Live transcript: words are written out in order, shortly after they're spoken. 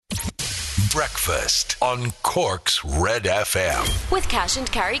Breakfast on Cork's Red FM. With Cash and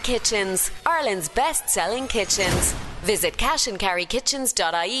Carry Kitchens, Ireland's best-selling kitchens. Visit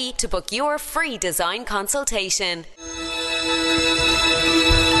cashandcarrykitchens.ie to book your free design consultation.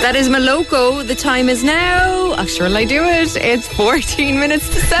 That is Maloko. The time is now. Oh, sure, I do it. It's 14 minutes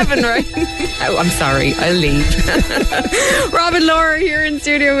to 7, right? Oh, I'm sorry. I'll leave. Rob and Laura here in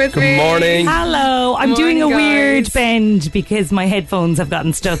studio with me. Good morning. Hello. I'm doing a weird bend because my headphones have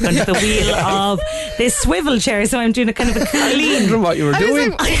gotten stuck under the wheel of this swivel chair, so I'm doing a kind of a lean. From what you were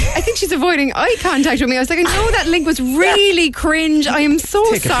doing. I think she's avoiding eye contact with me. I was like, I know that link was really cringe. I am so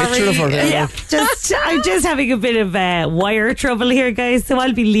Take sorry. a picture of her. Yeah, I'm just having a bit of wire trouble here, guys, so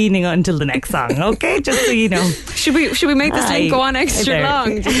I'll be leaning until the next song, okay? Just so you know. Should we make this link go on extra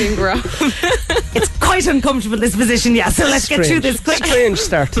long? Do you think, Rob? It's quite uncomfortable, this position, yeah, so let's get through this quick. Strange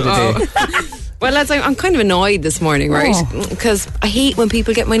start to the day. Well, lads, I'm kind of annoyed this morning, right? Because I hate when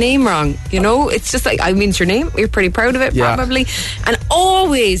people get my name wrong. You know, it's just like, I mean, it's your name. You're pretty proud of it, probably. And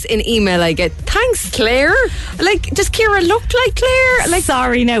always in email I get, thanks, Claire. Like, does Ciara look like Claire? Like,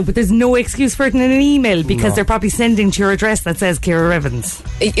 sorry now, but there's no excuse for it in an email because they're probably sending to your address that says Ciara Evans.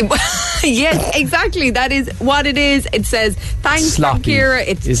 Yes, exactly. That is what it is. It says, thanks Sloppy, from Ciara.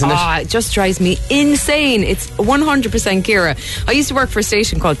 isn't it? It just drives me insane. It's 100% Ciara. I used to work for a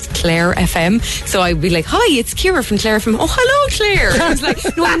station called Claire FM. So I'd be like, hi, it's Ciara from Claire FM. Oh, hello, Claire. I was like,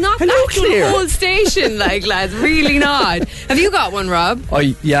 no, I'm not Hello, that Claire. whole station, like, lads. Really not. Have you got one, Rob?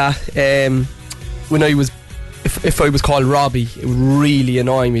 When I was, if I was called Robbie, it would really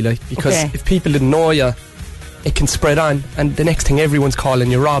annoy me, like, because if people didn't know you, it can spread on, and the next thing everyone's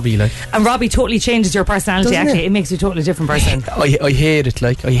calling you Robbie, like. And Robbie totally changes your personality. Doesn't actually, it makes you a totally different person. I hate it,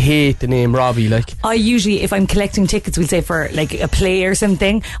 like. I hate the name Robbie, like. I usually, if I'm collecting tickets, we'll say for like a play or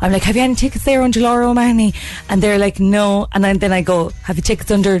something, I'm like, have you any tickets there under Laura O'Mahony? And they're like, no. And then I go, have you tickets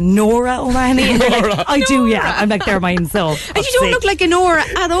under Nora O'Mahony? And they're like, I do, yeah. I'm like, they're mine, so. And you don't look like a Nora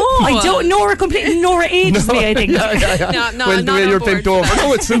at all. I don't. Nora ages me, I think. No, well, the way you're bent over.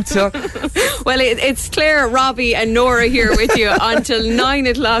 No, it suits you. Well, it's Claire, Robbie and Nora here with you until 9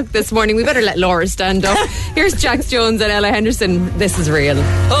 o'clock this morning. We better let Laura stand up. Here's Jax Jones and Ella Henderson. This is real.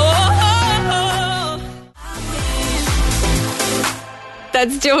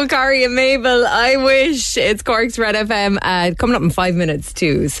 That's Joe Corey and Mabel. I wish. It's Cork's Red FM. Coming up in 5 minutes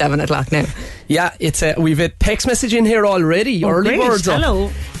to 7 o'clock now. Yeah, it's we've a text message in here already. Early great. words up.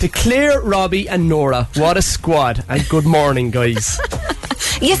 Hello. To Claire, Robbie and Nora. What a squad. And good morning, guys.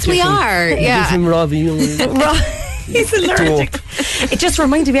 Yes, we are. Yeah. Give him Robbie. He's allergic. It just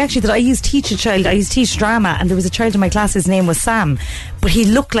reminded me actually that I used to teach drama, and there was a child in my class, his name was Sam, but he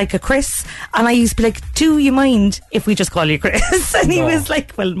looked like a Chris, and I used to be like, do you mind if we just call you Chris? And he was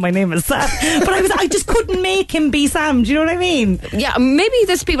like, well, my name is Sam. But I just couldn't make him be Sam. Do you know what I mean? Yeah, maybe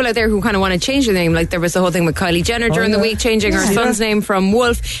there's people out there who kind of want to change their name. Like there was the whole thing with Kylie Jenner during the week, changing her son's name from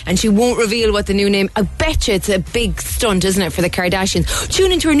Wolf, and she won't reveal what the new name. I bet you it's a big stunt, isn't it, for the Kardashians?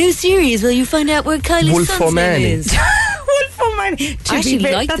 Tune into our new series where you find out where Kylie's son's name is. Wolf O'Mahony. I actually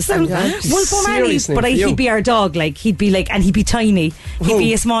like the sound of that. Wolf O'Mahony, but he'd be our dog. Like he'd be tiny. He'd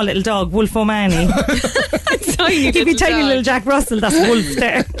be a small little dog, Wolf O'Mahony. He'd be tiny little Jack Russell. That's Wolf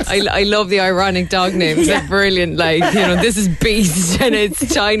there. I love the ironic dog names. They're brilliant. Like, you know, this is Beast and it's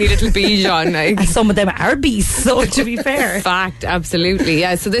tiny little Bichon. Like. And some of them are beasts, so to be fair. Fact, absolutely.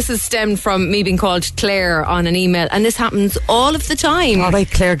 Yeah, so this is stemmed from me being called Claire on an email, and this happens all of the time. All right,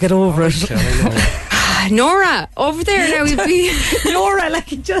 Claire, get over it. Nora, over there now. Nora,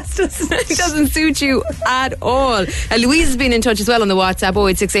 like it just doesn't. It doesn't suit you at all. Louise has been in touch as well on the WhatsApp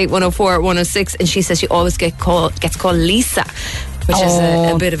 0868 104 106, and she says she always gets called Lisa, which is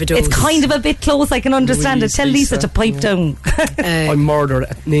a bit of a dose. It's kind of a bit close. I can understand it. Tell Lisa to pipe down. I'm murdered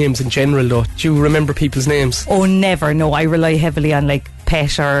at names in general, though. Do you remember people's names? Oh, never. No, I rely heavily on like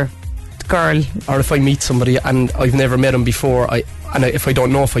pet or girl. Or if I meet somebody and I've never met him before, if I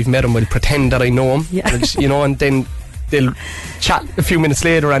don't know if I've met him, I'll pretend that I know him. Yeah. And then they'll chat a few minutes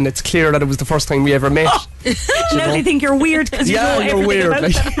later and it's clear that it was the first time we ever met. Now they think you're weird because you know you're everything weird.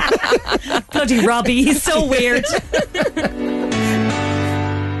 about them. Bloody Robbie, he's so weird.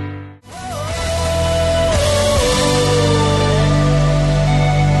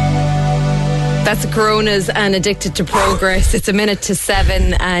 That's the Coronas and Addicted to Progress. It's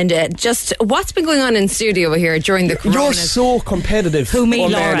 1:07, and just what's been going on in studio here during the Coronas? You're so competitive. Who, me,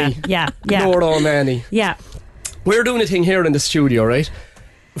 O'Mahony. Laura? Yeah. Laura O'Mahony. Yeah. We're doing a thing here in the studio, right?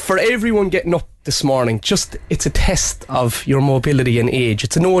 For everyone getting up this morning, it's a test of your mobility and age.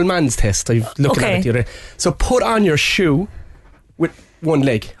 It's an old man's test. I've looking at it the other day. So put on your shoe with one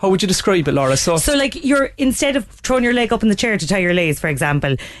leg. How would you describe it, Laura? So like you're, instead of throwing your leg up in the chair to tie your lace, for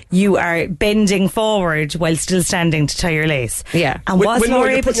example, you are bending forward while still standing to tie your lace. Yeah. And was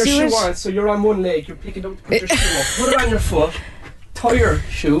Laura able to do it? On, so you're on one leg, you're picking up to put your shoe up, put it on your foot, tie your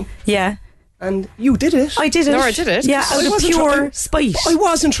shoe. Yeah. And you did it. I did it. Laura did it. Yeah, out of pure spite. I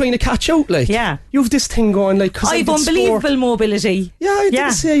wasn't trying to catch out, like. Yeah. You've this thing going, like, because I've unbelievable mobility. Yeah, I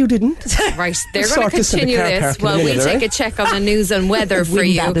didn't say you didn't. Right, they're going to continue this while we take a check on the news and weather for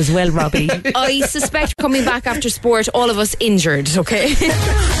you. That as well, Robbie. I suspect coming back after sport, all of us injured, okay?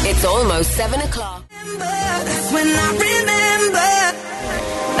 It's almost 7 o'clock.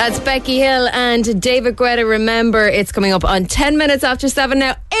 That's Becky Hill and David Guetta. Remember, it's coming up on 10 minutes after 7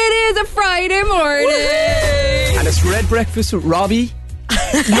 now. It is a Friday morning. Woo-hoo! And it's Red Breakfast with Robbie,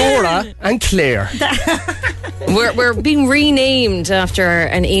 Laura and Claire. We're being renamed after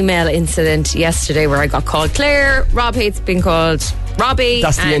an email incident yesterday where I got called Claire. Rob hates being called Robbie.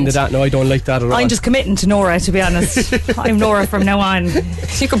 That's the end of that. No, I don't like that at all. I'm just committing to Nora, to be honest. I'm Nora from now on.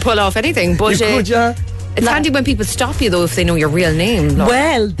 You can pull off anything, but you could, yeah. It's handy when people stop you, though, if they know your real name. Laura.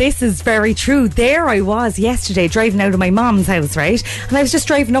 Well, this is very true. There I was yesterday driving out of my mum's house, right? And I was just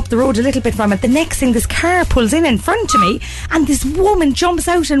driving up the road a little bit from it. The next thing, this car pulls in front of me and this woman jumps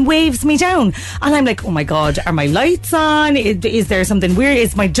out and waves me down. And I'm like, oh my God, are my lights on? Is there something weird?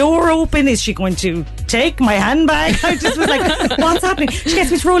 Is my door open? Is she going to take my handbag? I just was like, what's happening? She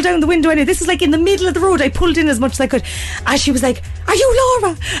gets me to roll down the window anyway. This is like in the middle of the road. I pulled in as much as I could. And she was like, are you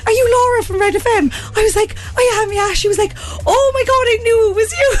Laura? Are you Laura from Red FM? I was like, I am, yeah. She was like, oh my God, I knew it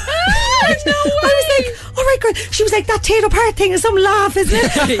was you. No way. I was like, all right, girl. She was like, that Tato Part thing is some laugh, isn't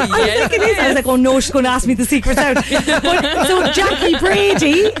it? I was like, it is. I was like, oh no, she's going to ask me the secrets out. But, so Jackie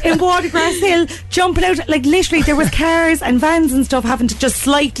Brady in Watergrass Hill jumping out, like literally there was cars and vans and stuff having to just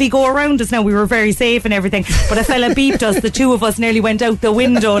slightly go around us. Now we were very safe and everything, but a fella beeped us. The two of us nearly went out the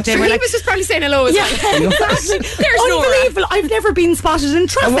window. Sure, he was just probably saying hello as well. Exactly. There's unbelievable. Nora. I've never been spotted in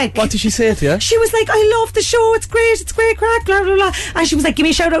traffic. What did she say to you? She was like, I love the show, it's great crack, blah blah blah. And she was like, give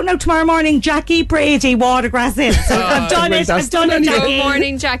me a shout out now tomorrow morning, Jackie Brady, Watergrass Hill. So I've done it, Jackie. Good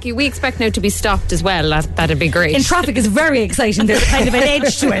morning, Jackie. We expect now to be stopped as well. That'd be great. In traffic is very exciting. There's kind of an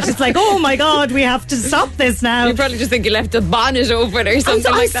edge to it. It's like, oh my God, we have to stop this now. You probably just think you left the bonnet open or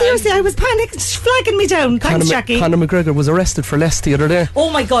something like that. Seriously, I was panicking. She's flagging me down. Thanks, Jackie. Conor McGregor was arrested for less the other day. Oh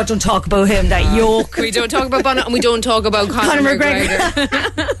my God, don't talk about him, that yoke. We don't talk about bonnet and we don't talk about Conor McGregor.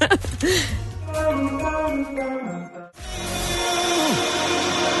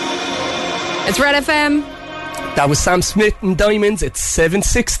 It's Red FM. That was Sam Smith and Diamonds. It's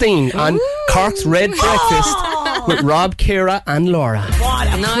 7:16 on Cork's Red Breakfast with Rob, Ciara and Laura. What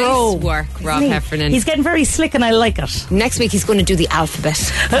a nice pro. work, Rob Heffernan. He's getting very slick and I like it. Next week he's going to do the alphabet.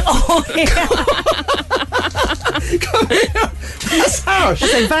 Oh yeah. Come here. That's harsh.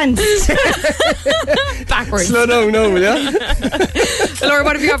 It's advanced. Backwards. Slow down now, will you? Laura,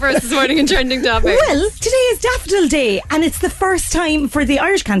 what have you got for us this morning in trending topics? Well, today is Daffodil Day and it's the first time for the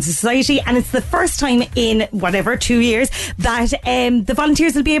Irish Cancer Society, and it's the first time in 2 years that the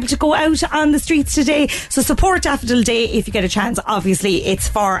volunteers will be able to go out on the streets today. So support Daffodil Day if you get a chance. Obviously it's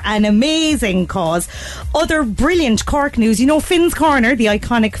for an amazing cause. Other brilliant Cork news, you know Finn's Corner, the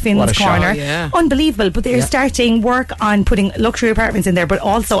iconic Finn's Corner. Yeah. Unbelievable. But they're starting work on putting luxury apartments in there, but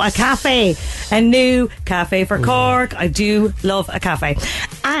also a cafe, a new cafe for Cork. I do love a cafe.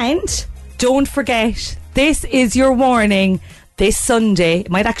 And don't forget, this is your warning. This Sunday, it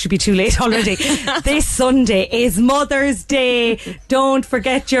might actually be too late already. This Sunday is Mother's Day. Don't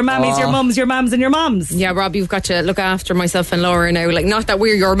forget your mammies, your mums, your mams, and your moms. Yeah, Rob, you've got to look after myself and Laura now. Like, not that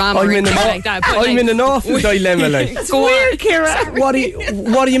we're your mum or anything like that. But I'm in an awful dilemma. Like, it's weird, Ciara. What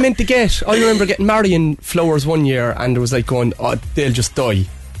are you meant to get? I remember getting Marion flowers one year, and it was like going, oh, they'll just die.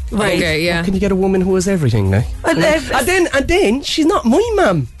 Right. Okay, yeah. How can you get a woman who has everything now? And then she's not my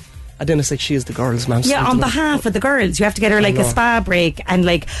mum. And then it's like, she is the girl's mum. Yeah, on behalf of the girls, you have to get her like a spa break. And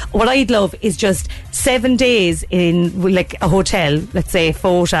like, what I'd love is just 7 days in like a hotel, let's say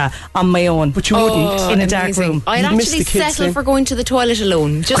Fota, on my own. But you wouldn't. In a dark room. I'd actually settle for going to the toilet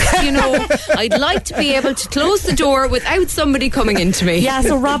alone. Just, you know, I'd like to be able to close the door without somebody coming into me. Yeah,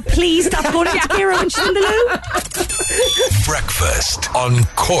 so Rob, please stop going to Ciara when she's in the loo. Breakfast on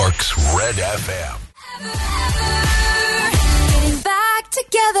Cork's Red FM.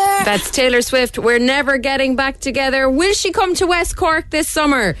 Together. That's Taylor Swift. We're never getting back together. Will she come to West Cork this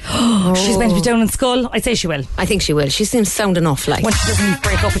summer? She's meant to be down in Skull. I'd say she will. I think she will. She seems sound enough like. When she doesn't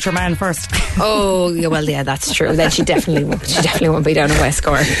break up with your man first. Oh, yeah, well, yeah, that's true. Then she definitely won't. She definitely won't be down in West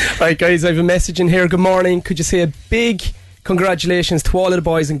Cork. Right, guys, I have a message in here. Good morning. Could you say a big Congratulations to all of the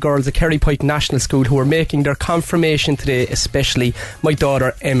boys and girls at Kerry Pike National School who are making their confirmation today, especially my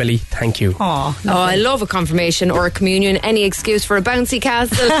daughter Emily. Thank you. Oh, I love a confirmation or a communion. Any excuse for a bouncy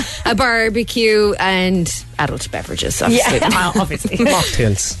castle, a barbecue, and adult beverages, obviously. Yeah, obviously.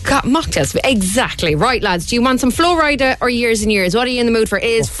 Mocktails. Mocktails, exactly. Right, lads, do you want some Flow Rider or Years and Years? What are you in the mood for? It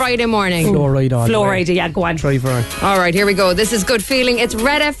is Friday morning. Flow Rider all the Flow way. Rider, yeah, go on. Driver on. All right, here we go. This is Good Feeling. It's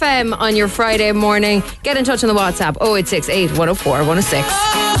Red FM on your Friday morning. Get in touch on the WhatsApp 0868 104 106.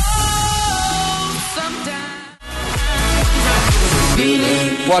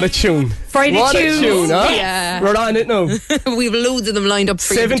 What a tune. Friday what tunes. a tune, huh? Yeah. We're on it now. We've loads of them lined up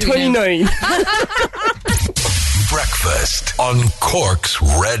for you. 7:29. Breakfast on Cork's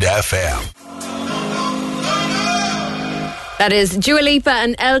Red FM. That is Dua Lipa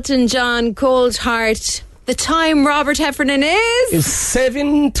and Elton John, Cold Heart. The time, Robert Heffernan, is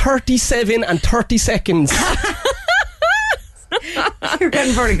 7:37 and 30 seconds. You're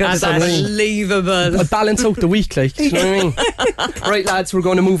getting very good at that. unbelievable. I balance out the week, like, do you know what I mean? Right, lads, we're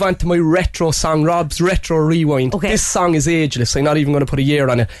going to move on to my retro song, Rob's Retro Rewind. Okay. This song is ageless. I'm not even going to put a year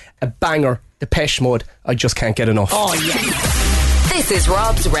on it. A banger, Depeche Mode. I just can't get enough. Oh, yeah. This is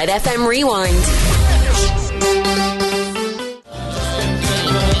Rob's Red FM Rewind.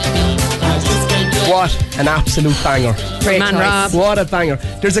 What an absolute banger. Great Man, choice. Rob. What a banger.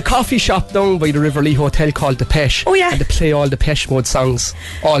 There's a coffee shop down by the Riverlee Hotel called Depeche. Oh, yeah. And they play all Depeche Mode songs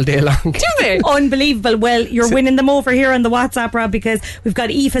all day long. Do they? Unbelievable. Well, you're winning them over here on the WhatsApp, Rob, because we've got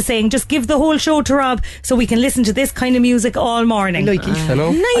Aoife saying, just give the whole show to Rob so we can listen to this kind of music all morning. I like Aoife,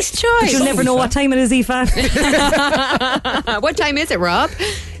 no? Nice choice. But you'll never know what time it is, Aoife. What time is it, Rob?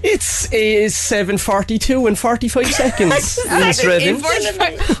 It's 7:42 and 45 seconds. Miss Redden.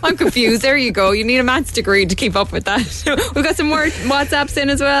 I'm confused. There you go. You need a maths degree to keep up with that. We've got some more WhatsApps in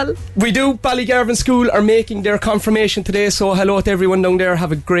as well. We do. Ballygarvan School are making their confirmation today, so hello to everyone down there.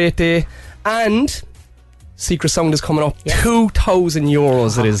 Have a great day. And Secret Sound is coming up.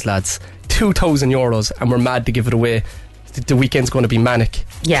 €2,000 it is, lads. €2,000, and we're mad to give it away. The weekend's going to be manic.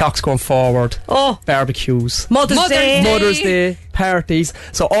 Yeah. Clocks going forward. Oh. Barbecues. Mother's Day. Mother's Day parties.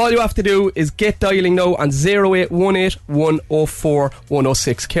 So all you have to do is get dialing now on 0818 104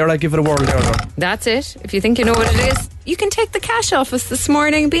 106. Ciara, give it a whirl there. That's it. If you think you know what it is, you can take the cash off us this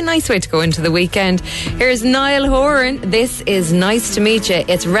morning. Be a nice way to go into the weekend. Here's Niall Horan. This is Nice to Meet You.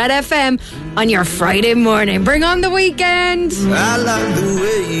 It's Red FM on your Friday morning. Bring on the weekend. I like the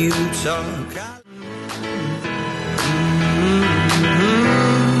way you talk.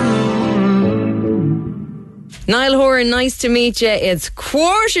 Niall Horan, nice to meet you. It's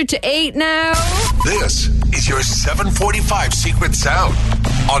 7:45 now. This is your 7:45 Secret Sound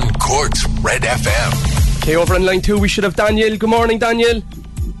on Cork's Red FM. Okay, over in line 2 we should have Daniel. Good morning, Daniel.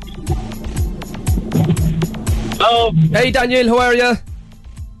 Hello, Hey, Daniel, how are you?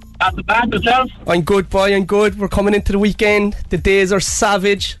 at the back yourself. I'm good, boy, I'm good. We're coming into the weekend. The days are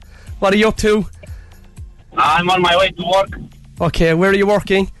savage. What are you up to? I'm on my way to work Okay, where are you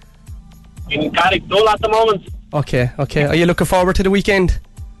working? in Carrickdull at the moment. Okay. Are you looking forward to the weekend?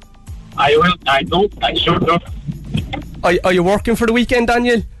 I sure do. Are you working for the weekend,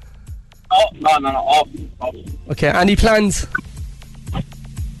 Daniel? Oh, no, off. Okay, any plans?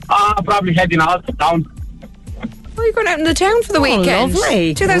 Probably heading out of town. Oh, you're going out in the town for the weekend.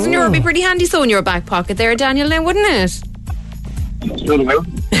 lovely. €2,000 would be pretty handy so in your back pocket there, Daniel, now, wouldn't it? Sure will.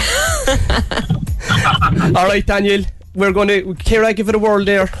 All right, Daniel, we're going to... Ciara, give it a whirl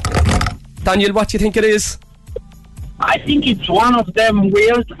there. Daniel, what do you think it is? I think it's one of them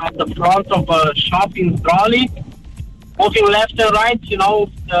wheels at the front of a shopping trolley, moving left and right, you know,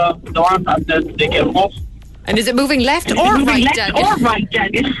 the ones that they can move. And is it moving left or Moving right, left Daniel? or right,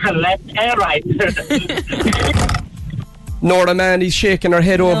 Daniel. Left and right. Nora, man, he's shaking her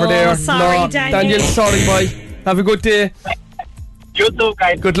head over there. sorry, No, Daniel. sorry, boy. Have a good day. You too,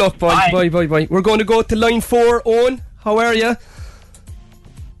 guys. Good luck, boy. Bye. Bye. We're going to go to line 4. Owen, how are you?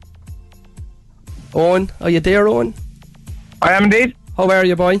 Owen, are you there, Owen? I am indeed. How are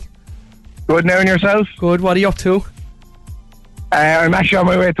you, boy? Good now and yourself? Good. What are you up to? I'm actually on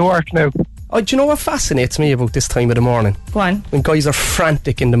my way to work now. Oh, do you know what fascinates me about this time of the morning? Go on. When guys are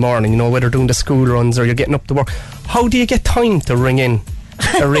frantic in the morning, you know, whether doing the school runs or you're getting up to work. How do you get time to ring in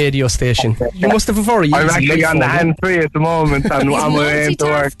a radio station? You must have a very easy I'm actually life on the phone, hands-free at the moment and He's on my way into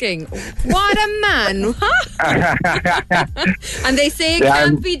work. multitasking. What a man. And they say it Yeah,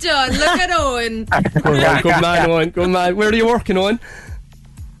 can't I'm- be done. Look at Owen. Good man, Owen. Good man. Where are you working, Owen?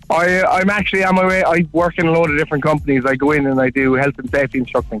 I'm actually on my way. I work in a load of different companies. I go in and I do health and safety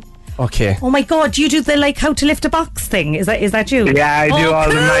instructing. Okay. Oh my God, do you do the how to lift a box thing? Is that you? Yeah, I do all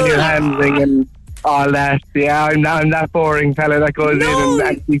the manual handling and All that. Yeah, I'm that boring fella that goes in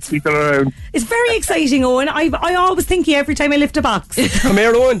and keeps people around. It's very exciting, Owen. I always think you every time I lift a box. Come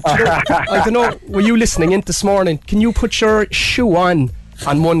here, Owen. I don't know, were you listening in this morning? Can you put your shoe on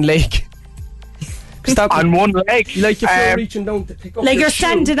one leg? On one leg? Like if you're reaching down to pick up like your you're shoe.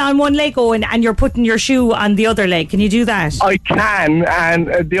 standing on one leg, Owen, and you're putting your shoe on the other leg. Can you do that? I can, and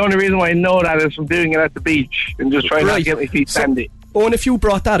the only reason why I know that is from doing it at the beach and just trying not to get my feet sandy. Owen, if you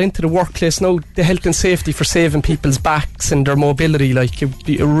brought that into the workplace now, the health and safety for saving people's backs and their mobility, like, it'd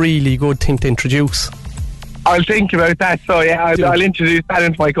be a really good thing to introduce. I'll think about that. So yeah, I'll introduce that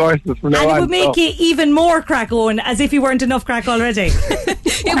into my courses from now on. And it would make you even more crack, Owen, as if you weren't enough crack already.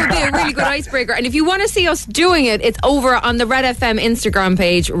 It would be a really good icebreaker. And if you want to see us doing it, it's over on the Red FM Instagram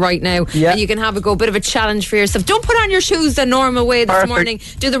page right now. Yeah. And you can have a go, bit of a challenge for yourself. Don't put on your shoes the normal way this morning.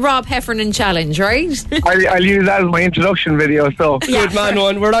 Do the Rob Heffernan challenge, right? I'll use that as my introduction video. So Good man,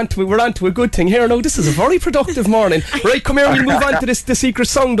 Owen. We're on to a good thing here now. This is a very productive morning. Right, come here. We'll move on to the secret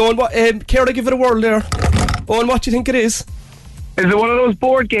song, Owen. Ciara, give it a whirl there. Owen, what do you think it is? Is it one of those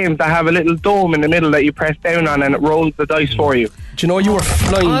board games that have a little dome in the middle that you press down on and it rolls the dice for you? Do you know you were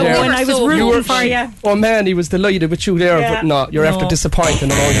flying there? Owen, I was rooting for you. Oh man, he was delighted with you there, but no, you're after disappointing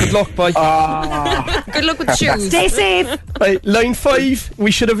him. Owen. Good luck, boy. Good luck with the shoes. Stay safe. Right, line 5,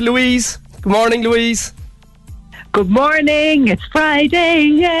 we should have Louise. Good morning, Louise. Good morning, it's Friday,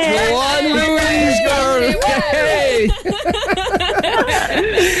 yay! Go on, Louise, girl. Hey.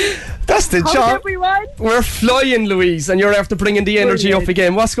 That's the How's job. everyone? We're flying, Louise, and you're after bringing the energy up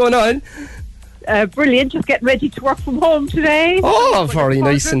again. What's going on? Brilliant, just getting ready to work from home today. Oh, very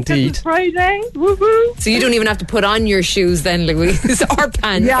nice indeed. It's Friday, woohoo! So you don't even have to put on your shoes then, Louise, or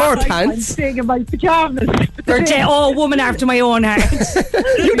pants. Yeah, or I'm pants. staying in my pyjamas. Woman after my own heart.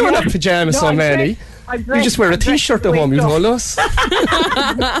 You don't have pyjamas so many. You just wear a t-shirt at home, you told us.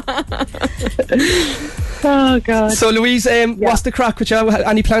 Oh, God. So, Louise, what's the crack with you?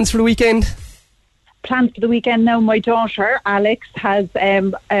 Any plans for the weekend? Plans for the weekend now, my daughter, Alex, has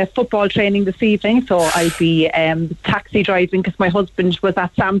football training this evening, so I'll be taxi driving because my husband was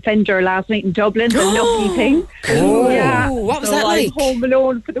at Sam Fender last night in Dublin, the lucky thing. Oh, yeah. What was so that like? I'm home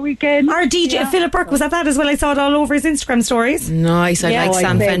alone for the weekend. Our DJ, Philip Burke, was at that as well. I saw it all over his Instagram stories. Nice, I like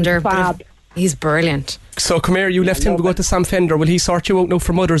Sam Fender. Fab. He's brilliant. So, come here, you left him to go to Sam Fender. Will he sort you out now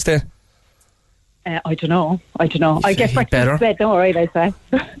for Mother's Day? I don't know. I get breakfast better. in bed, all right, I say.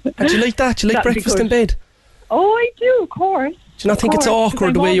 Do you like that? Do you like That'd be breakfast good. in bed? Oh, I do, of course. Do you not think it's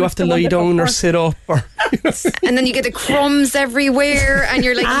awkward the way you have to lie down or sit up? Or And then you get the crumbs everywhere and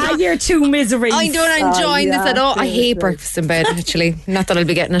you're like, You're two miseries. I don't enjoy this at all. I hate breakfast in bed, actually. Not that I'll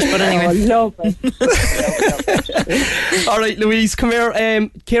be getting it, but anyway. I love it. all right, Louise, come here.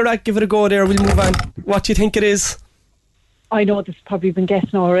 Ciara, give it a go there. We'll move on. What do you think it is? I know this has probably been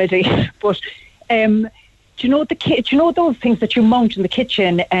guessing already, but do you know do you know those things that you mount in the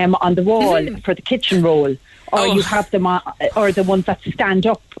kitchen on the wall for the kitchen roll? Or you have them on, or the ones that stand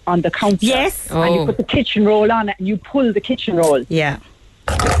up on the counter. Yes. And you put the kitchen roll on it and you pull the kitchen roll. Yeah.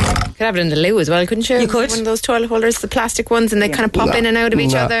 Could have it in the loo as well, couldn't you? You could. One of those toilet holders, the plastic ones, and they kind of pop in and out of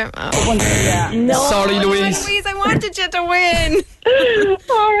each other. Oh. No. Sorry, Louise. Louise, I wanted you to win.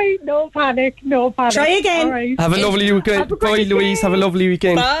 All right, no panic. Try again. All right. Have a lovely weekend. Bye, Louise. Have a lovely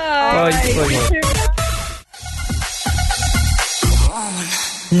weekend. Bye. Bye.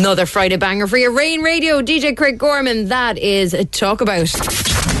 Another Friday banger for your Rain Radio. DJ Craig Gorman, that is a Talk About.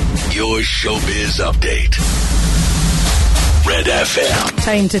 Your showbiz update. Red FM.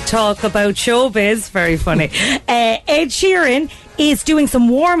 Time to talk about showbiz. Very funny. Ed Sheeran is doing some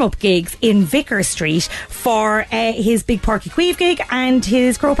warm-up gigs in Vicar Street for his big Porky Queeve gig and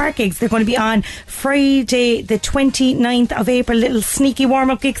his Crow Park gigs. They're going to be on Friday the 29th of April, little sneaky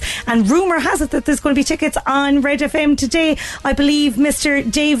warm-up gigs, and rumour has it that there's going to be tickets on Red FM today. I believe Mr.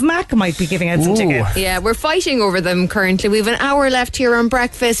 Dave Mack might be giving out some tickets. Yeah, we're fighting over them currently. We have an hour left here on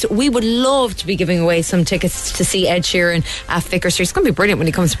breakfast. We would love to be giving away some tickets to see Ed Sheeran at Vicar Street. It's going to be brilliant when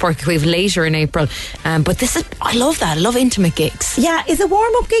he comes to Porky Queeve later in April. But this is, I love that. I love intimate gigs. Yeah, is a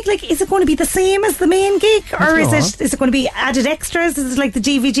warm-up gig, like, is it going to be the same as the main gig? Or is it going to be added extras? Is it like the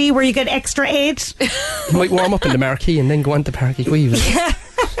DVD where you get extra aid? You might warm up in the marquee and then go on to Parky Queeve.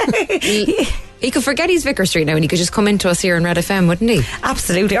 He could forget he's Vicar Street now and he could just come into us here in Red FM, wouldn't he?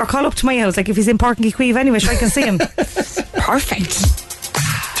 Absolutely. Or call up to my house, like if he's in Porky Queeve anyway, so I can see him. Perfect.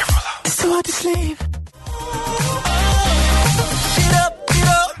 It's so hard to sleep.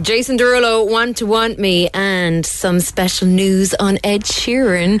 Jason Derulo, Want to Want Me, and and some special news on Ed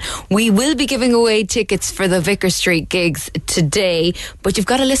Sheeran. We will be giving away tickets for the Vicar Street gigs today, but you've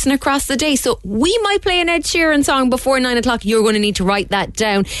got to listen across the day. So we might play an Ed Sheeran song before 9 o'clock. You're going to need to write that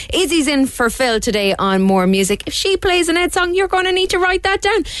down. Izzy's in for Phil today on More Music. If she plays an Ed song, you're going to need to write that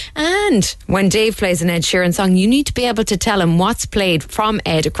down. And when Dave plays an Ed Sheeran song, you need to be able to tell him what's played from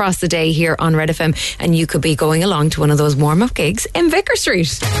Ed across the day here on Red FM, and you could be going along to one of those warm-up gigs in Vicar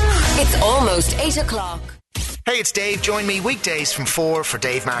Street. It's almost 8 o'clock. Hey, it's Dave. Join me weekdays from 4 for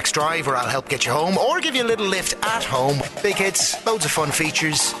Dave Max Drive, where I'll help get you home or give you a little lift at home. Big hits, loads of fun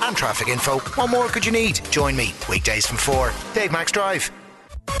features and traffic info. What more could you need? Join me weekdays from 4. Dave Max Drive.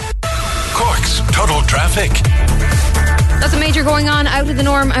 Cork's Total Traffic. Nothing major going on out of the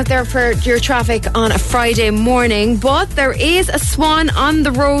norm out there for your traffic on a Friday morning, but there is a swan on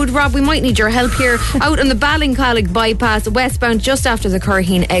the road. Rob, we might need your help here. Out on the Ballincollig bypass, westbound, just after the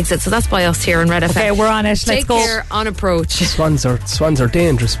Curraheen exit. So that's by us here in Red FM. Okay, we're on it. Let's go. Take care on approach. Swans are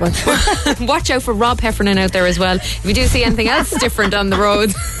dangerous. Watch out for Rob Heffernan out there as well. If you do see anything else different on the road,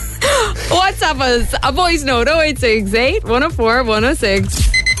 WhatsApp us a voice note 0868 104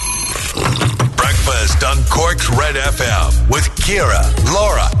 106. Breakfast on Cork's Red FM with Ciara,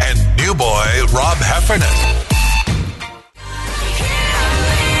 Laura and new boy Rob Heffernan.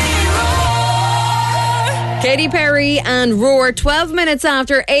 Katy Perry and Roar, 12 minutes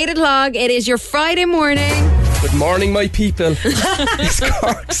after 8 o'clock. It is your Friday morning. Good morning, my people. It's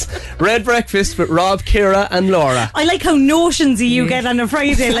Cork's Red Breakfast with Rob, Ciara and Laura. I like how notionsy you get on a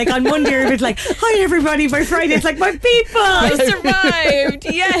Friday. Like on Monday you're a bit like, hi everybody, by Friday it's like, my people, I survived.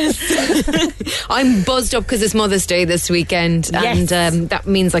 Yes. I'm buzzed up because it's Mother's Day this weekend. Yes. And that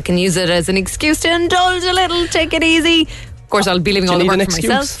means I can use it as an excuse to indulge a little, take it easy. Of course, I'll be leaving all the work for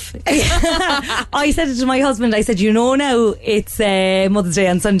myself. I said it to my husband. I said, you know now it's Mother's Day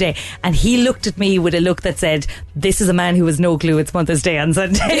on Sunday, and he looked at me with a look that said, this is a man who has no clue it's Mother's Day on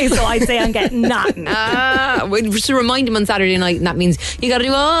Sunday. So I'd say I'm getting nothing. Just to remind him on Saturday night, and that means you got to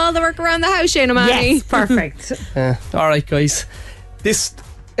do all the work around the house, Shane O'Malley. Yes, perfect. Alright guys, this,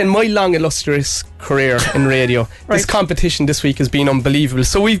 in my long illustrious career in radio, this competition this week has been unbelievable.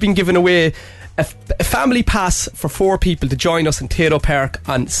 So we've been giving away a family pass for 4 people to join us in Tayto Park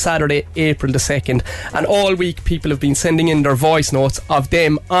on Saturday, April the 2nd. And all week people have been sending in their voice notes of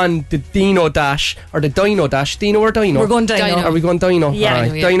them on the Dino Dash, or the Dino Dash. Dino or Dino? We're going Dino. Are we going Dino? Yeah. All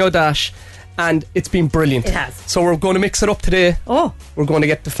right. Dino Dash. And it's been brilliant. It has. So we're going to mix it up today. Oh. We're going to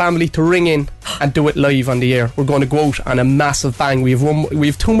get the family to ring in and do it live on the air. We're going to go out on a massive bang. We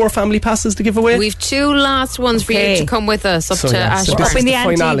have 2 more family passes to give away. We've 2 last ones for you to come with us up to Ashford. Up in the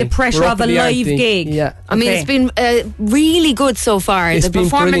ante, the pressure of a live gig. Yeah. I mean, it's been really good so far. The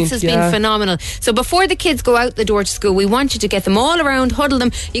performance has been phenomenal. So before the kids go out the door to school, we want you to get them all around, huddle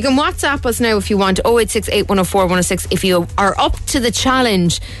them. You can WhatsApp us now if you want, 0868 104 106, if you are up to the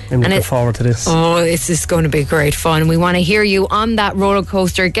challenge. I'm looking forward to this. Oh, this is going to be great fun. We want to hear you on that roller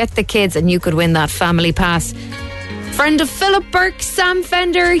coaster. Get the kids and you could win that family pass. Friend of Philip Burke, Sam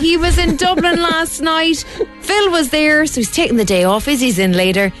Fender, he was in Dublin last night. Phil was there, so he's taking the day off. Izzy's in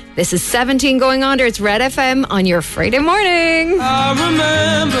later. This is 17 going under. It's Red FM on your Friday morning. I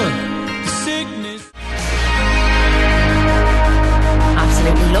remember the sickness.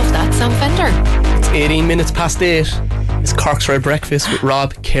 Absolutely love that, Sam Fender. It's 18 minutes past 8. It's Cork's Red Breakfast with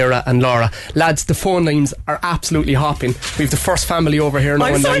Rob, Ciara and Laura. Lads, the phone lines are absolutely hopping. We've the first family over here now.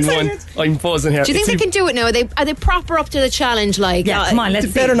 I'm so excited. I'm buzzing here. Do you think they can do it now? Are they proper up to the challenge? Like, yeah, come on, let's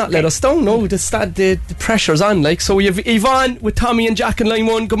see. They better not let us down. No, the pressure's on. Like, so we have Yvonne with Tommy and Jack in line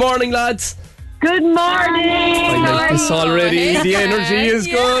 1. Good morning, lads. Good morning. I like this already. Hey, the energy is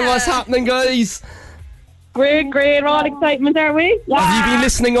good. What's happening, guys? Great. All excitement, are we? Have you been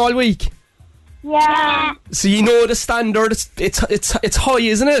listening all week? Yeah. So you know the standard. It's high,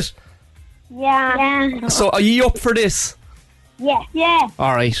 isn't it? Yeah. So are you up for this? Yeah.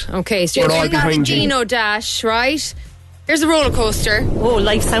 All right. Okay, so We're you're all doing the behind you. Dino Dash, right? Here's the roller coaster. Oh,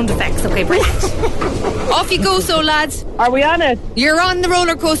 live sound effects. Okay, brilliant. Off you go, so lads. Are we on it? You're on the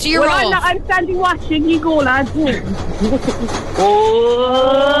roller coaster. You're off. I'm standing watching. You go, lads.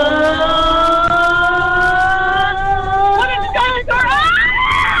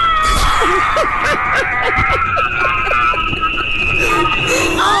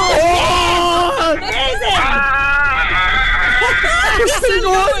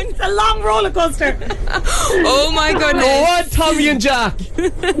 It's a long roller coaster. Oh my goodness. Go on, Tommy and Jack.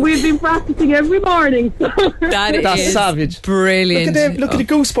 We've been practicing every morning. That's savage. Brilliant. Look at the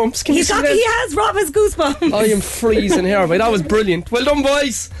goosebumps. Can you see that? He has Rob has goosebumps. I am freezing here, but that was brilliant. Well done,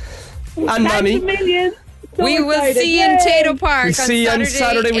 boys. And Thanks Mammy. a million. We will excited. see you in Tato Park We'll see you on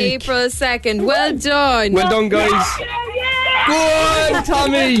Saturday week. April 2nd. Well done. Well done, guys. Go on,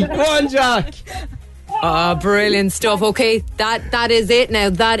 Tommy. Go on, Jack. Oh, brilliant stuff. Okay, that is it now.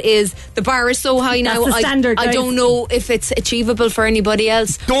 That is, the bar is so high now. That's the standard, I guys. don't know if it's achievable for anybody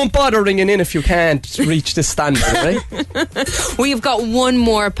else. Don't bother ringing in if you can't reach the standard, right? We've got one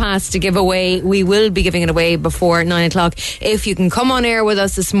more pass to give away. We will be giving it away before 9 o'clock. If you can come on air with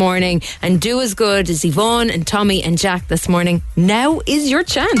us this morning and do as good as Yvonne and Tommy and Jack this morning, now is your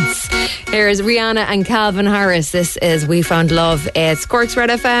chance. Here's Rihanna and Calvin Harris. This is We Found Love. It's Cork's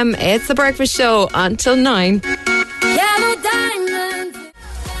Red FM. It's The Breakfast Show until 9.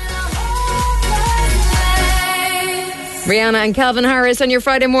 Rihanna and Calvin Harris on your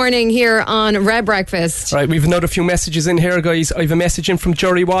Friday morning here on Red Breakfast. Right, we've another few messages in here, guys. I've a message in from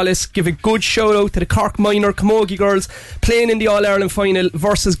Jerry Wallace. Give a good shout out to the Cork Minor Camogie girls playing in the All-Ireland final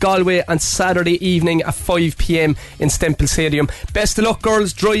versus Galway on Saturday evening at 5 p.m. in Stemple Stadium. Best of luck,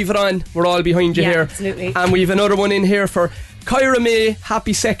 girls. Drive it on. We're all behind you here. Absolutely. And we've another one in here for Kyra May.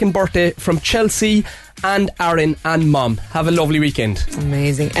 Happy second birthday from Chelsea and Aaron and Mom. Have a lovely weekend.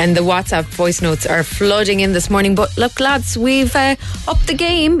 Amazing. And the WhatsApp voice notes are flooding in this morning. But look, lads, we've upped the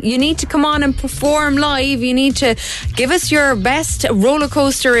game. You need to come on and perform live. You need to give us your best roller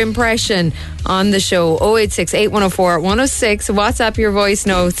coaster impression on the show. 086 8104 106. WhatsApp your voice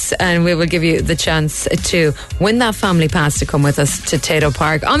notes and we will give you the chance to win that family pass to come with us to Tato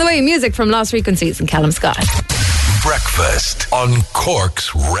Park. On the way, music from Lost Frequencies and Callum Scott. Breakfast on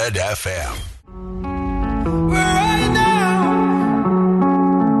Cork's Red FM.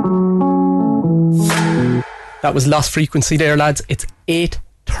 That was Lost Frequency there, lads. It's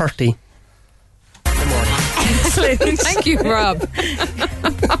 8:30. Thank you, Rob.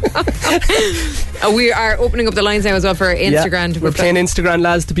 We are opening up the lines now as well for Instagram. We're playing Instagram,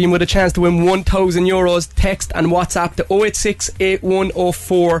 lads, to be in with a chance to win €1,000. Text and WhatsApp to 086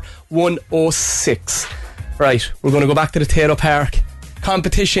 8104 106. Right, we're going to go back to the Tato Park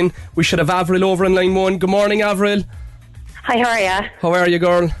competition. We should have Avril over in line 1. Good morning, Avril. Hi, how are you? How are you,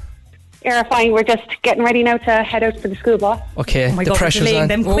 girl? Yeah, fine. We're just getting ready now to head out for the school bus. Okay, Oh my the God, pressure's delaying on.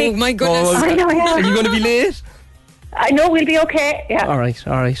 them quick. Oh my goodness. I know, yeah. Are you going to be late? I know we'll be okay. Yeah. All right.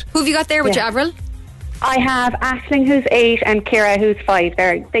 Who have you got there with you, Yeah. Avril? I have Aisling, who's 8, and Ciara, who's 5.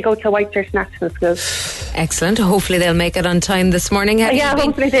 They go to Whitechurch National School. Excellent. Hopefully they'll make it on time this morning. Have Yeah, you been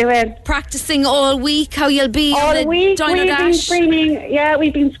hopefully they will. practicing all week? How you'll be All on the week Dino we've been Dash? screaming. Yeah,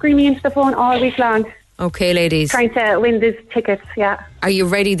 we've been screaming into the phone all week long, Okay, ladies. trying to win these tickets. Yeah. Are you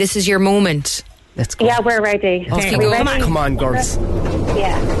ready? This is your moment. Let's go. Yeah, we're ready. Okay, Are we go. ready? Come on, girls.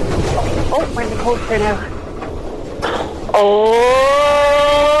 Yeah. Oh, we're in the coaster now. Oh.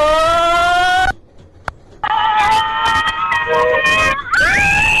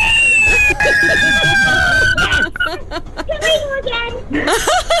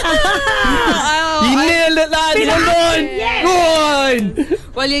 You nailed it, lads. Well done. Go on.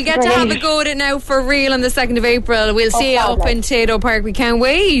 Well, you'll get to have a go at it now for real on the 2nd of April. We'll see you up in Tato Park. We can't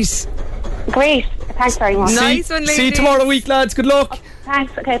wait. Great. Thanks very much. Nice one, ladies. See you tomorrow week, lads. Good luck.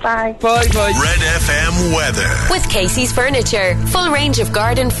 Thanks. Okay, bye. Bye. Red FM weather. With Casey's Furniture. Full range of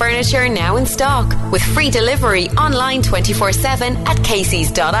garden furniture now in stock. With free delivery online 24/7 at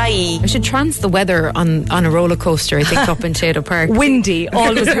caseys.ie. I should trance the weather on a roller coaster, I think, up in Tato Park. Windy,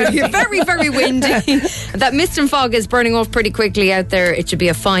 always windy. Very, very windy. That mist and fog is burning off pretty quickly out there. It should be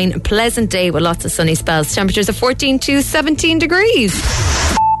a fine, pleasant day with lots of sunny spells. Temperatures of 14 to 17 degrees.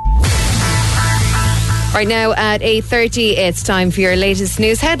 Right now at 8:30, it's time for your latest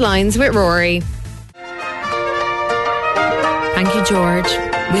news headlines with Rory. Thank you, George.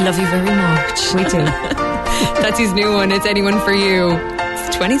 We love you very much. We do. That's his new one. It's Anyone for You.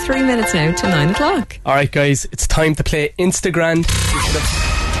 It's 23 minutes now to 9 o'clock. All right, guys. It's time to play Instagram.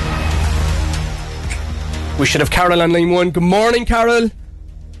 We should have Carol on line 1. Good morning, Carol.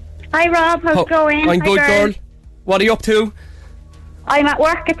 Hi, Rob. How's it going? I'm Hi, good, girl. What are you up to? I'm at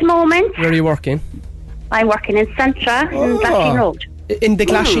work at the moment. Where are you working? I'm working in Centra in Glasheen Road. In the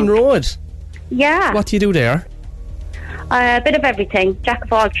Glasheen Road? Yeah. What do you do there? A bit of everything. Jack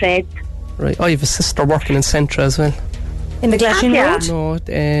of all trades. Right. I have a sister working in Centra as well. In the Glasheen Yeah. Road?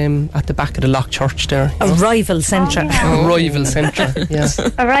 No, at the back of the Lock Church there. A rival centre. Rival Centra, yeah.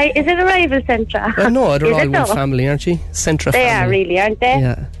 All right. Is it a rival Centra? No, they're Is all it one though? family, aren't you? Centra They family. are really, aren't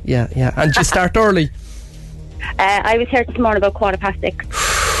they? Yeah. And you start early? I was here this morning about 6:15.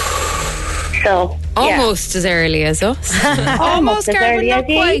 So, Almost as early as us. Almost as Garvin, early not as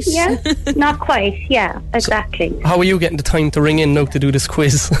you. quite. Yeah. Not quite, yeah, exactly. How are you getting the time to ring in now to do this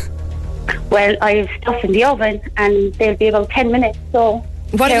quiz? Well, I have stuff in the oven and they'll be about 10 minutes, so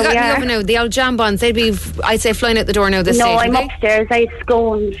What have you Here got in we the are. oven now? The old jambons. They'd be, I'd say, flying out the door now this No, stage. I'm would they? upstairs. I had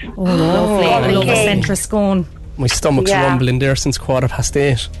scones. Oh, lovely. I love a okay. centre scone. My stomach's Yeah. rumbling there since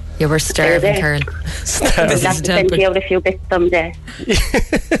 8:15. You were starving, There. Carol. We'll have to send you out a few bits someday.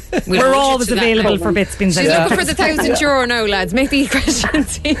 We're always available for bits being She's sent. looking for the €1,000 now, lads. Make the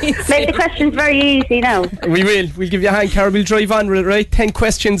questions easy. Make the questions very easy now. We will. We'll give you a hand, Carol. We'll drive on with it, right? 10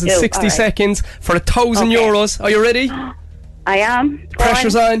 questions in Do, 60 alright. seconds for €1,000. Are you ready? I am. Go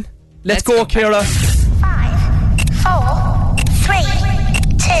Pressure's on. on. Let's go, Ciara. 5, 4, 3,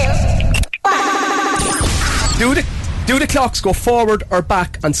 2, 1. Do the clocks go forward or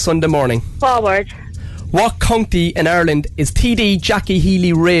back on Sunday morning? Forward. What county in Ireland is TD Jackie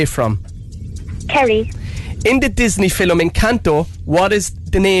Healy-Rae from? Kerry. In the Disney film Encanto, what is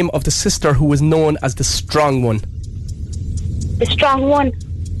the name of the sister who was known as the strong one? The strong one.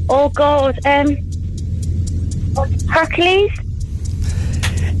 Oh, God. Hercules.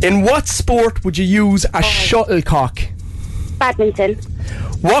 In what sport would you use a shuttlecock? Badminton.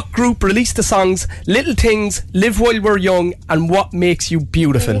 What group released the songs Little Things, Live While We're Young, and What Makes You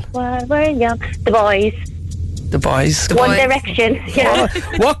Beautiful? While we're young. The Boys. The Boys. One Direction. Yeah.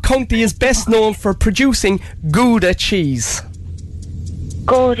 What county is best known for producing Gouda cheese?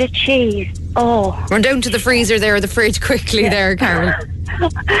 Gouda cheese. Oh. Run down to the freezer there, or the fridge quickly there, Carol.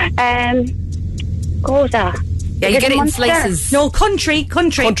 Gouda. Yeah, you get it in slices. No, country.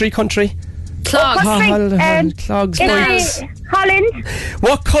 Country. Clogs. Clogs, Is boys. it Holland?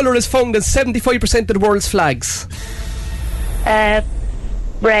 What colour is found in 75% of the world's flags?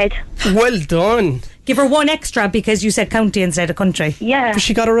 Red. Well done. Give her one extra because you said county instead of country. Yeah. But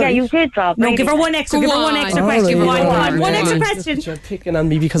she got it right. Yeah, you did, Rob. No, really. give her one extra. Go Give her on. one extra All question. right. One extra Go on. question. You're picking on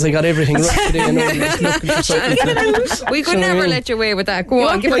me because I got everything right today. I know I'm just looking for something. We could never let you away with that. Go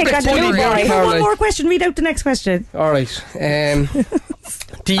on, give her pick the on the story. new boy. Give her one more question. Read out the next question. All right. The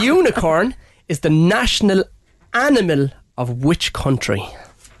unicorn is the national animal of which country?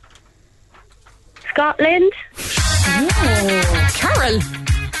 Scotland. Carol,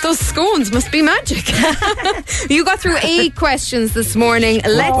 those scones must be magic. You got through 8 questions this morning.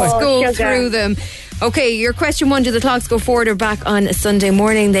 Let's go sugar. through them. Okay, your question 1, do the clocks go forward or back on a Sunday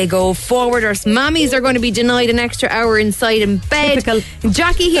morning? They go forward. Our mammies are going to be denied an extra hour inside in bed. Typical.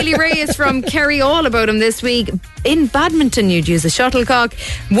 Jackie Healy-Rae is from Kerry, all about him this week. In badminton, you'd use a shuttlecock.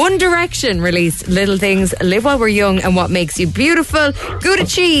 One Direction released Little Things, Live While We're Young, and What Makes You Beautiful. Gouda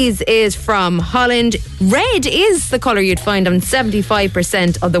cheese is from Holland. Red is the colour you'd find on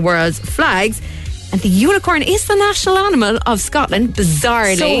 75% of the world's flags. And the unicorn is the national animal of Scotland,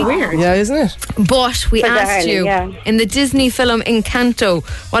 bizarrely. So weird. Yeah, isn't it? But we asked you, in the Disney film Encanto,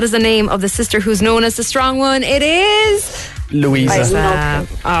 what is the name of the sister who's known as the strong one? It is Louisa.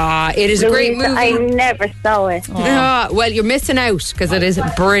 it is a great movie. I never saw it. Well, you're missing out because it is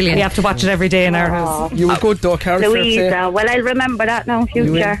brilliant. We have to watch it every day in our house. You were good though, Carol. Louisa. Well, I'll remember that now in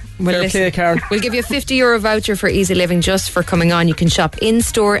future. Fair play, Carol. We'll give you a €50 voucher for Easy Living just for coming on. You can shop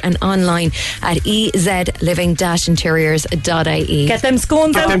in-store and online at ezliving-interiors.ie. Get them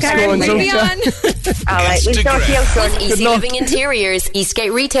scones out, Karen. We'll be on. All right, we'll start you out With Easy Living Interiors,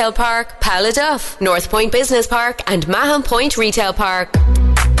 Eastgate Retail Park, Paladuff, North Point Business Park, and Mahon Point Retail Park.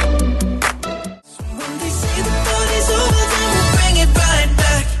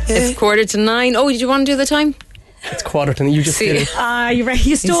 It's 8:45. Oh, did you want to do the time? It's 8:45. You just did it.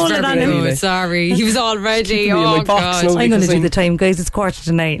 You stole it on him. Oh, sorry. He was all ready. in my Oh, box God. now. I'm going to do I'm- the time, guys. It's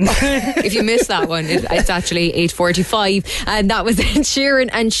 8:45. If you missed that one, it's actually 8:45, and that was Ed Sheeran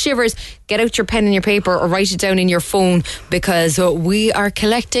and Shivers. Get out your pen and your paper or write it down in your phone because we are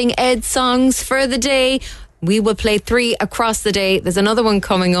collecting Ed songs for the day. We will play 3 across the day. There's another one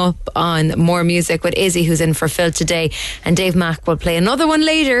coming up on More Music with Izzy, who's in for Phil today, and Dave Mack will play another one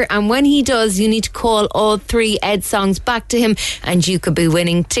later. And when he does, you need to call all 3 Ed songs back to him, and you could be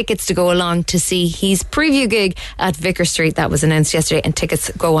winning tickets to go along to see his preview gig at Vicar Street. That was announced yesterday, and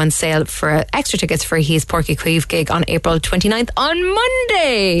tickets go on sale for extra tickets for his Porky Queeve gig on April 29th on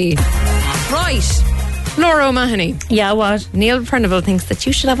Monday. Right. Laura O'Mahony. Yeah, what? Neil Prendeville thinks that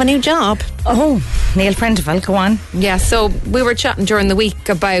you should have a new job. Oh, Neil Prendeville, go on. Yeah, so we were chatting during the week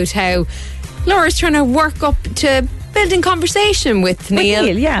about how Laura's trying to work up to building conversation with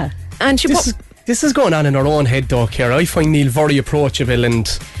Neil. Yeah. And she This is going on in her own head though, Ciara. I find Neil very approachable and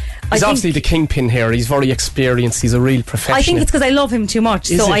he's obviously the kingpin here. He's very experienced. He's a real professional. I think it's because I love him too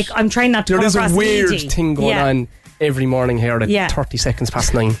much. Is So it? I'm trying not to There come is a across weird needy. thing going on every morning here at 30 seconds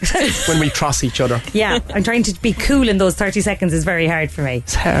past 9 when we cross each other. Yeah, I'm trying to be cool in those 30 seconds is very hard for me.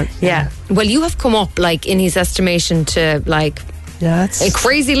 It's hard. Yeah. Well, you have come up, like, in his estimation to, like, Yeah, it's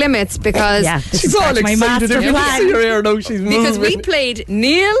crazy limits because she's all my excited. master If you plan. see her here now, she's because we moving. played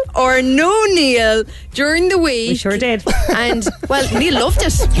Neil or no Neil during the week. We sure did. And well, Neil loved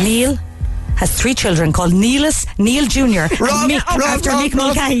it. Neil has 3 children called Neil Jr. Rob, after Mick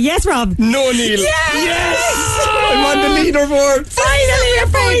Mulcahy. Yes, Rob. No Neil. Yes! I'm on the leaderboard. Finally a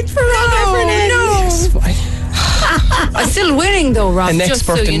point for Rob Heffernan. Yes, fine. I'm still winning though, Rob. An just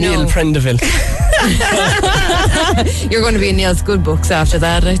expert so you in know. Neil Prendeville. You're going to be in Neil's good books after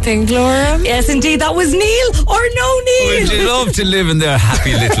that, I think, Laura. Yes, indeed. That was Neil or no Neil. Would you love to live in their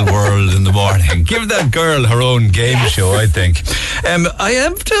happy little world in the morning? Give that girl her own game show, I think. I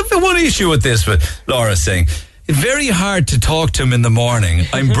have one issue with this, but Laura's saying, it's very hard to talk to him in the morning.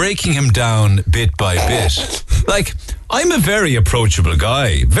 I'm breaking him down bit by bit. Like, I'm a very approachable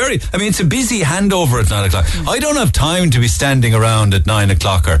guy. It's a busy handover at 9 o'clock. I don't have time to be standing around at 9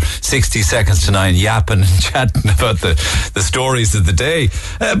 o'clock or 60 seconds to 9 yapping and chatting about the stories of the day.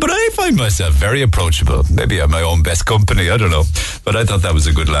 But I find myself very approachable. Maybe I'm my own best company, I don't know. But I thought that was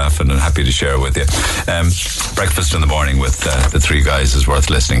a good laugh and I'm happy to share with you. Breakfast in the morning with the 3 guys is worth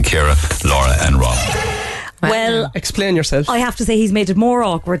listening. Ciara, Laura and Rob. Well, explain yourself. I have to say he's made it more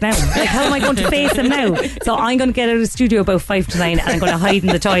awkward now. Like, how am I going to face him now? So I'm going to get out of the studio about 5 to 9 and I'm going to hide in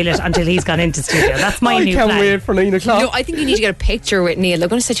the toilet until he's gone into studio. That's my new plan. I can't wait for 9 o'clock. No, I think you need to get a picture with Neil. They're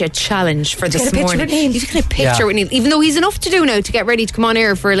going to set you a challenge for this get a picture morning. with Neil? You need to get a picture with Neil, even though he's enough to do now to get ready to come on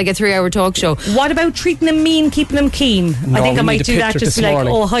air for like a 3-hour talk show. What about treating them mean, keeping them keen? No, I think I we might need a do that picture just to this be like,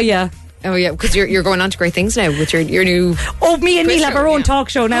 morning. oh, hiya. Oh yeah, because you're going on to great things now with your new. Oh, me and quiz Neil have show, our own yeah. talk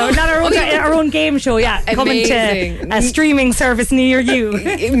show now. Not our own, our own game show. Yeah, coming Amazing. to a streaming service near you.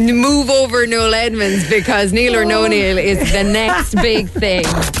 Move over Noel Edmonds because Neil or no Neil is the next big thing.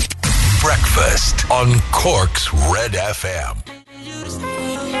 Breakfast on Cork's Red FM.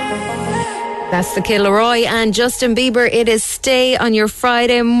 That's the Kilroy and Justin Bieber. It is Stay on your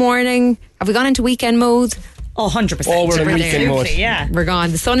Friday morning. Have we gone into weekend mode? Oh, 100%. Oh, we're in weekend mode. Yeah. We're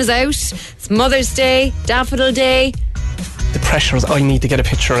gone. The sun is out. It's Mother's Day, Daffodil Day. The pressure is, I need to get a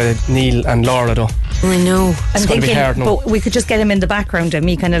picture of Neil and Laura though. I know. It's going to be hard now. But we could just get him in the background and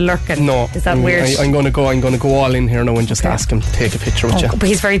me kind of lurking. No. Is that weird? I'm going to go all in here now and just ask him to take a picture with you. But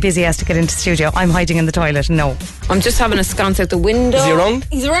he's very busy, he has to get into studio. I'm hiding in the toilet. No. I'm just having a sconce out the window. Is he around?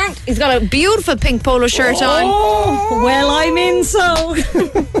 He's around. He's got a beautiful pink polo shirt on. Oh, well, I'm in, so.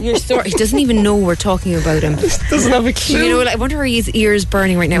 Your story. He doesn't even know we're talking about him. Doesn't have a clue. You know, I wonder are his ears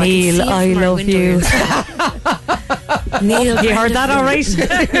burning right now. Neil, I love you. Neil, you heard that all right?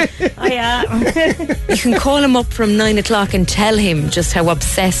 You can call him up from 9 o'clock and tell him just how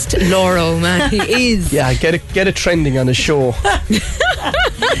obsessed Laura O'Man he is. Yeah, get it trending on a show.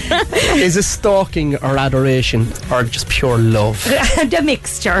 Is it stalking or adoration or just pure love? The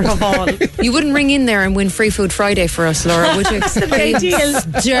mixture of all. You wouldn't ring in there and win Free Food Friday for us, Laura, would you? That's the big deal.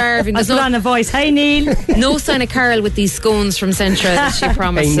 Starving. I put on a voice. Hi, Neil. No sign of Carol with these scones from Centra that she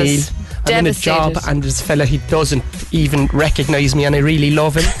promised Hey, Neil. us. I'm in a job and there's a fella, he doesn't even recognise me and I really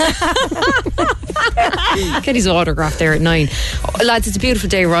love him. Get his autograph there at 9. Oh, lads, it's a beautiful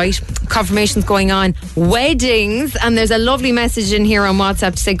day, right? Confirmations going on, weddings, and there's a lovely message in here on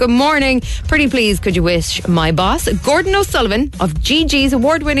WhatsApp to say, good morning, pretty please could you wish my boss Gordon O'Sullivan of GG's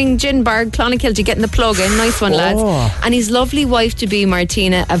award-winning gin bar Clonakilty getting the plug in, nice one lads, and his lovely wife to be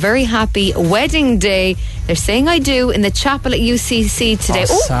Martina a very happy wedding day. They're saying I do in the chapel at UCC today.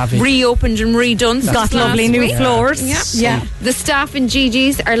 Reopened and redone. Got lovely new floors. Yeah. The staff in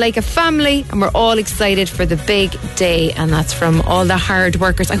GG's are like a family and we're all excited for the big day, and that's from all the hard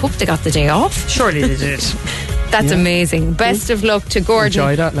workers. I hope they got the day off. Surely they did. That's amazing. Best of luck to Gordon.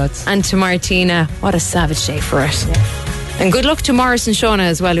 Enjoy that, lads. And to Martina. What a savage day for it. And good luck to Morris and Shauna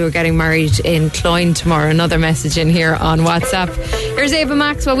as well, who are getting married in Cloyne tomorrow. Another message in here on WhatsApp. Here's Ava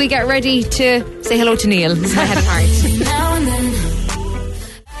Max while we get ready to say hello to Neil. This is my head and heart.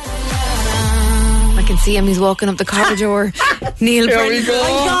 I can see him, he's walking up the corridor. Neil Here we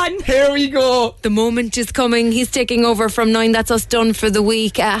go. Here we go. The moment is coming. He's taking over from 9. That's us done for the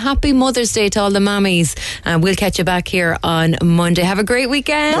week. Happy Mother's Day to all the mammies. And we'll catch you back here on Monday. Have a great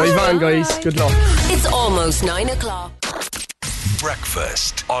weekend. Drive on, guys. Good luck. It's almost 9 o'clock.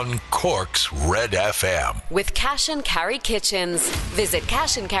 Breakfast on Cork's Red FM. With Cash and Carry Kitchens. Visit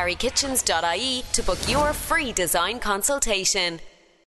cashandcarrykitchens.ie to book your free design consultation.